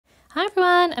Hi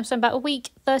everyone, so I'm about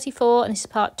week 34 and this is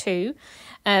part 2.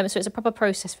 So it's a proper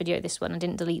process video, this one. I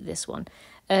didn't delete this one.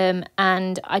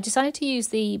 And I decided to use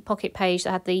the pocket page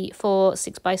that had the 4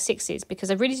 6x6s because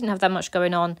I really didn't have that much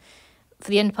going on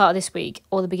for the end part of this week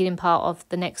or the beginning part of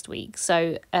the next week.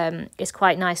 So it's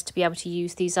quite nice to be able to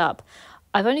use these up.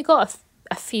 I've only got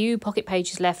a few pocket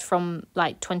pages left from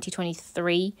like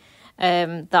 2023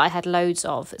 that I had loads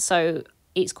of. So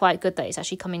it's quite good that it's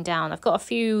actually coming down. I've got a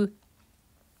few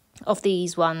of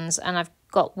these ones, and I've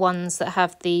got ones that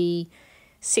have the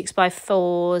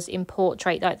 6x4s in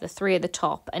portrait, like the 3 at the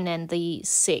top, and then the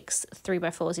 6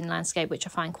 3x4s in landscape, which I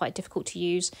find quite difficult to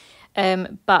use.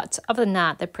 But other than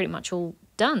that, they're pretty much all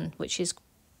done, which is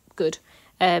good.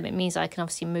 It means I can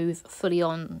obviously move fully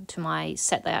on to my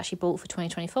set that I actually bought for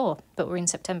 2024, but we're in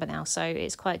September now, so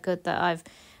it's quite good that I've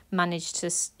managed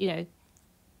to,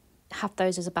 have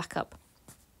those as a backup.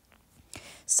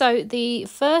 So the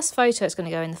first photo that's going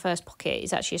to go in the first pocket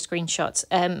is actually a screenshot.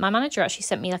 My manager actually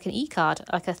sent me like an e-card,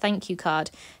 like a thank you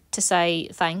card to say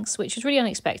thanks, which was really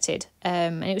unexpected.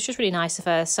 And it was just really nice of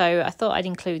her. So I thought I'd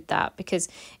include that because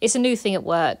it's a new thing at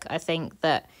work. I think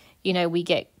that, we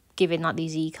get given like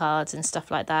these e-cards and stuff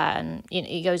like that. And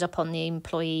it goes up on the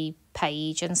employee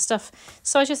page and stuff.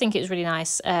 So I just think it was really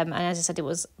nice. And as I said, it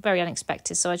was very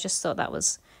unexpected. So I just thought that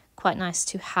was quite nice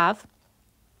to have.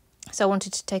 So I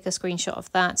wanted to take a screenshot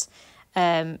of that,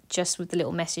 just with the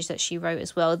little message that she wrote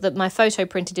as well. My photo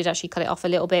printer did actually cut it off a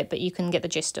little bit, but you can get the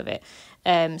gist of it.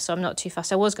 So I'm not too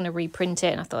fussed. I was going to reprint it,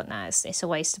 and I thought, nah, it's a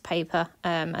waste of paper.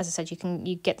 As I said,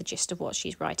 you get the gist of what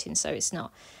she's writing, so it's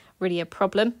not really a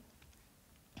problem.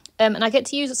 And I get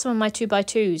to use some of my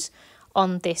 2x2s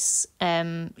on this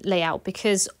layout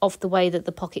because of the way that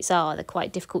the pockets are. They're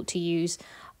quite difficult to use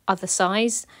other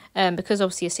size, because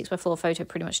obviously a 6x4 photo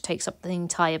pretty much takes up the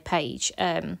entire page.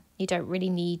 You don't really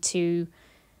need to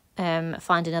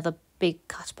find another big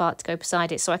cut part to go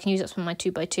beside it, so I can use up some of my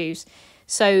 2x2s.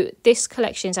 So this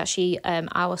collection is actually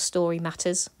Our Story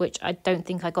Matters, which I don't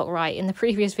think I got right in the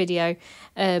previous video,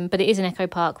 but it is an Echo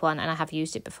Park one and I have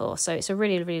used it before, so it's a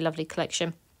really, really lovely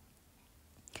collection.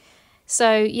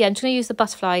 So yeah, I'm just going to use the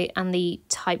butterfly and the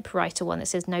typewriter one that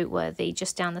says noteworthy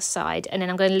just down the side. And then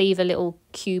I'm going to leave a little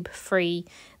cube free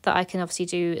that I can obviously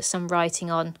do some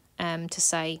writing on, to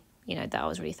say, that I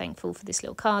was really thankful for this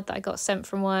little card that I got sent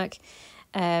from work.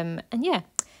 And yeah,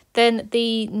 then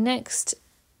the next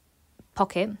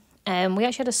pocket, we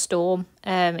actually had a storm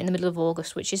in the middle of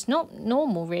August, which is not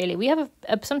normal really. We have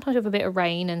sometimes we have a bit of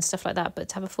rain and stuff like that, but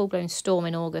to have a full-blown storm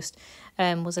in August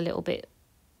was a little bit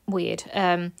weird,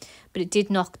 but it did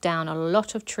knock down a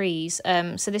lot of trees.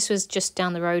 So this was just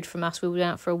down the road from us. We went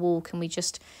out for a walk and we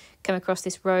just came across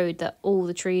this road that all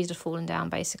the trees had fallen down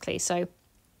basically. So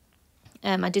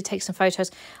I did take some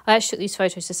photos. I actually took these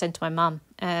photos to send to my mum,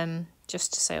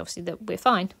 just to say obviously that we're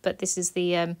fine, but this is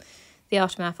the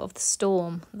aftermath of the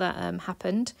storm that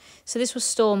happened. So this was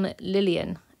Storm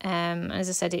Lillian. As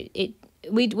I said,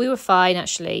 we were fine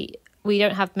actually. We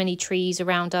don't have many trees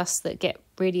around us that get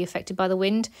really affected by the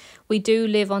wind. We do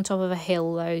live on top of a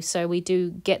hill though, so we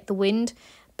do get the wind,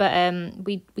 but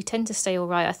we tend to stay all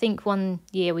right. I think one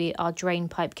year our drain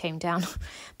pipe came down,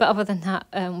 but other than that,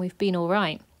 we've been all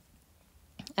right.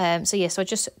 So yeah, so I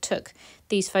just took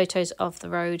these photos of the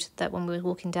road that when we were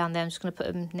walking down there. I'm just going to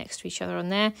put them next to each other on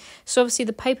there. So obviously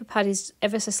the paper pad is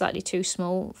ever so slightly too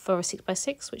small for a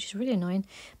 6x6, which is really annoying,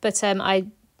 but I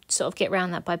sort of get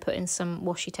around that by putting some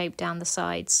washi tape down the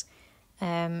sides,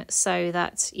 so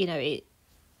that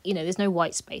there's no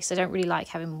white space. I don't really like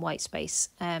having white space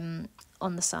on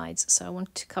the sides, so I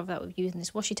wanted to cover that with using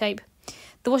this washi tape.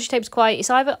 The washi tape's it's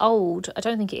either old, I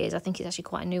don't think it is, I think it's actually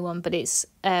quite a new one, but it's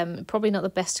probably not the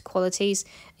best qualities.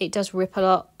 It does rip a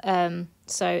lot,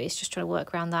 so it's just trying to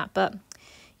work around that. But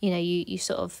you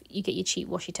get your cheap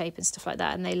washi tape and stuff like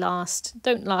that, and they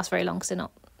don't last very long because they're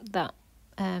not that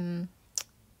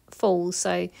full,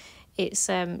 so it's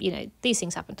these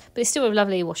things happen, but it's still a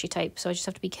lovely washi tape, so I just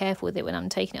have to be careful with it when I'm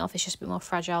taking it off. It's just a bit more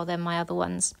fragile than my other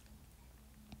ones.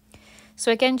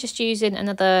 So again, just using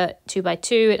another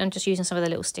 2x2, and I'm just using some of the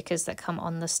little stickers that come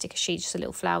on the sticker sheet, just the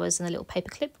little flowers and the little paper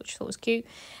clip, which I thought was cute.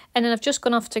 And then I've just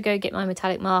gone off to go get my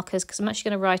metallic markers because I'm actually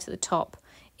going to write at the top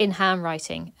in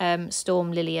handwriting,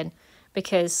 Storm Lillian,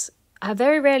 because I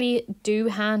very rarely do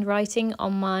handwriting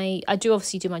on I do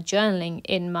obviously do my journaling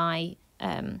in my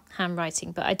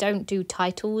handwriting, but I don't do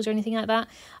titles or anything like that.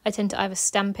 I tend to either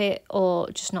stamp it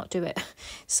or just not do it.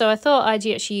 So I thought I'd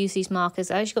actually use these markers.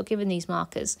 I actually got given these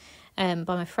markers by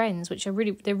my friends, which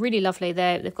they're really lovely.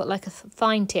 They've got like a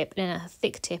fine tip and a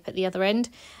thick tip at the other end.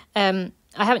 I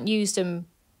haven't used them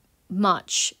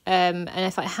much, and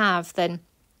if I have, then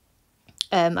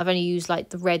I've only used like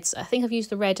the reds. I think I've used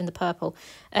the red and the purple,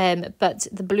 but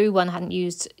the blue one I hadn't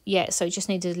used yet, so it just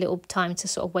needed a little time to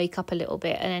sort of wake up a little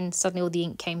bit, and then suddenly all the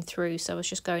ink came through, so I was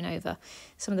just going over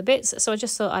some of the bits. So I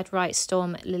just thought I'd write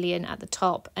Storm Lillian at the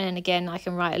top, and then again I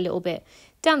can write a little bit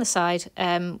down the side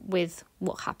with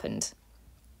what happened.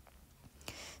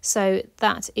 So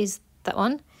that is that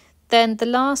one. Then the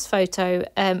last photo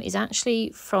is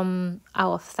actually from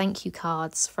our thank you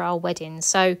cards for our wedding.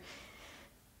 So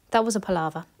that was a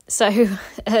palaver. So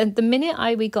the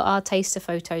minute we got our taster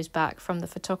photos back from the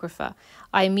photographer,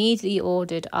 I immediately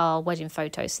ordered our wedding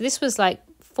photos. So this was like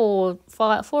 4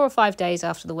 or 5 days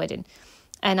after the wedding,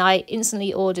 and I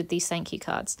instantly ordered these thank you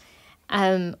cards.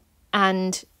 And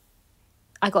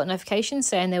I got a notification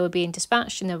saying they were being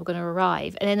dispatched and they were going to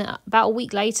arrive. And then about a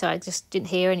week later, I just didn't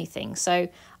hear anything. So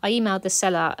I emailed the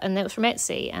seller, and it was from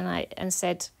Etsy, and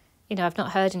said, you know, I've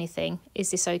not heard anything. Is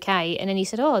this okay? And then he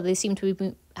said, oh, they seem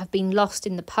to have been lost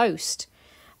in the post.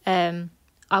 I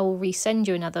will resend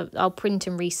you another. I'll print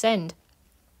and resend.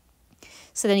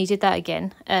 So then he did that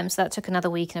again. So that took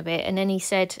another week and a bit. And then he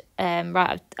said,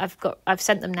 right, I've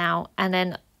sent them now. And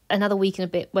then another week and a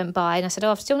bit went by, and I said,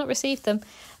 oh, I've still not received them.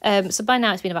 So by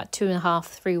now it's been about 2.5,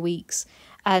 3 weeks.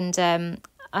 And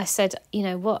I said, you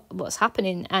know, what's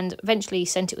happening? And eventually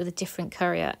sent it with a different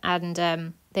courier,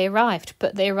 and they arrived.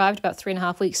 But they arrived about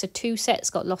 3.5 weeks. So 2 sets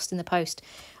got lost in the post,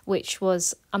 which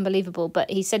was unbelievable. But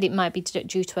he said it might be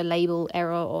due to a label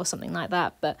error or something like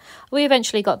that. But we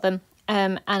eventually got them.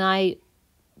 And I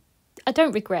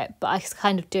don't regret, but I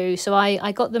kind of do. So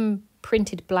I got them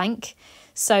printed blank,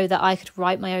 so that I could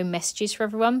write my own messages for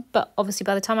everyone. But obviously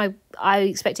by the time I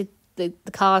expected the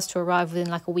cards to arrive within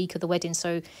like a week of the wedding,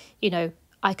 so, you know,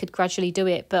 I could gradually do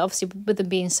it. But obviously with them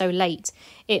being so late,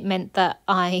 it meant that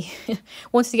I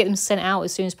wanted to get them sent out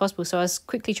as soon as possible. So I was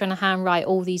quickly trying to handwrite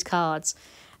all these cards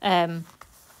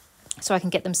so I can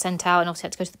get them sent out, and obviously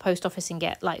had to go to the post office and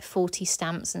get like 40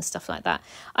 stamps and stuff like that.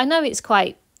 I know it's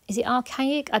quite, is it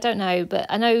archaic? I don't know, but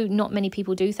I know not many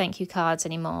people do thank you cards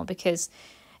anymore, because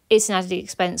it's an added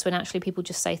expense when actually people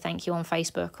just say thank you on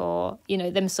Facebook or, you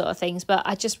know, them sort of things. But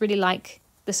I just really like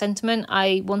the sentiment.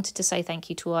 I wanted to say thank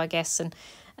you to all our guests, and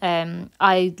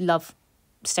I love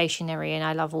stationery and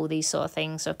I love all these sort of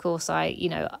things. So of course I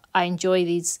enjoy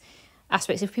these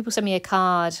aspects. If people send me a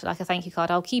card, like a thank you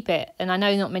card, I'll keep it. And I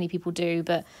know not many people do,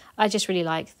 but I just really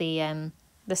like the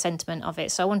sentiment of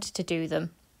it. So I wanted to do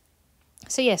them.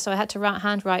 So yeah, so I had to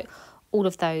handwrite all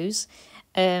of those.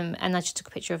 And I just took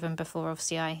a picture of them before,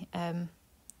 obviously, I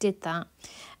did that.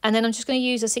 And then I'm just going to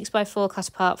use a 6x4 cut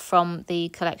apart from the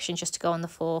collection just to go on the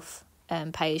 4th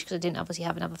page, because I didn't obviously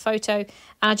have another photo. And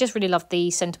I just really love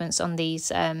the sentiments on these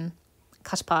cut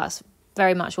aparts.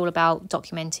 Very much all about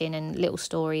documenting and little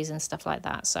stories and stuff like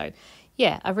that. So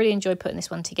yeah, I really enjoyed putting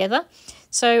this one together.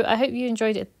 So I hope you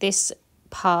enjoyed this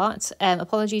part.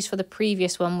 Apologies for the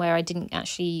previous one where I didn't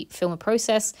actually film a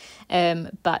process,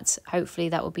 but hopefully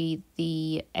that will be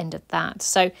the end of that.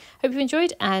 So hope you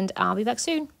enjoyed, and I'll be back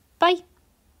soon. Bye.